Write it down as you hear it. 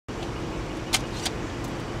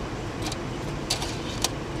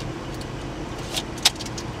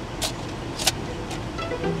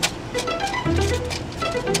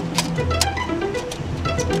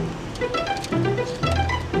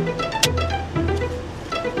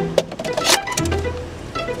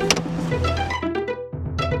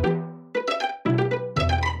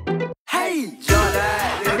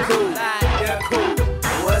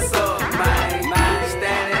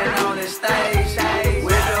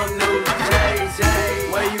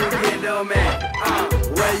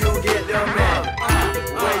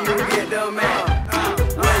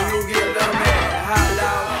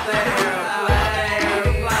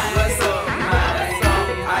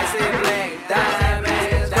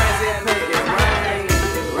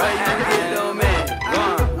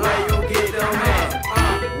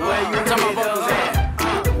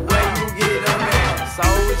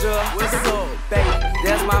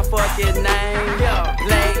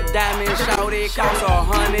money, shawty, cost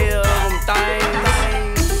 100 of them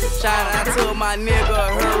things. Shout out to my nigga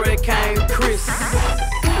Hurricane Chris.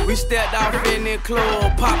 We stepped off in the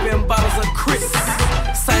club, popping bottles of Chris.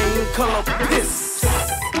 Same color piss.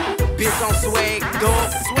 Bitch, I'm swagged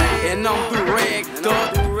up, and I'm through ragged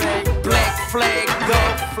up. Black flag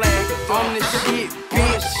up, on the shit,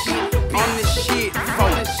 bitch. On the shit,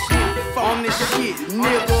 on the shit,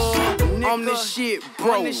 nigga. On the shit,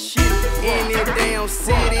 bro. Any damn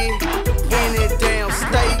city, any damn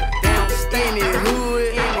state, any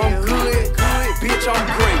hood, I'm good, bitch, I'm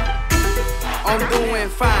great. I'm doing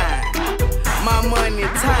fine. My money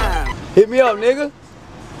time. Hit me up, nigga.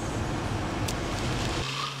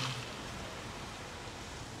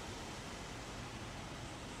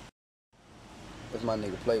 That's my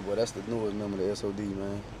nigga Playboy. That's the newest member of the SOD,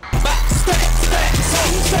 man.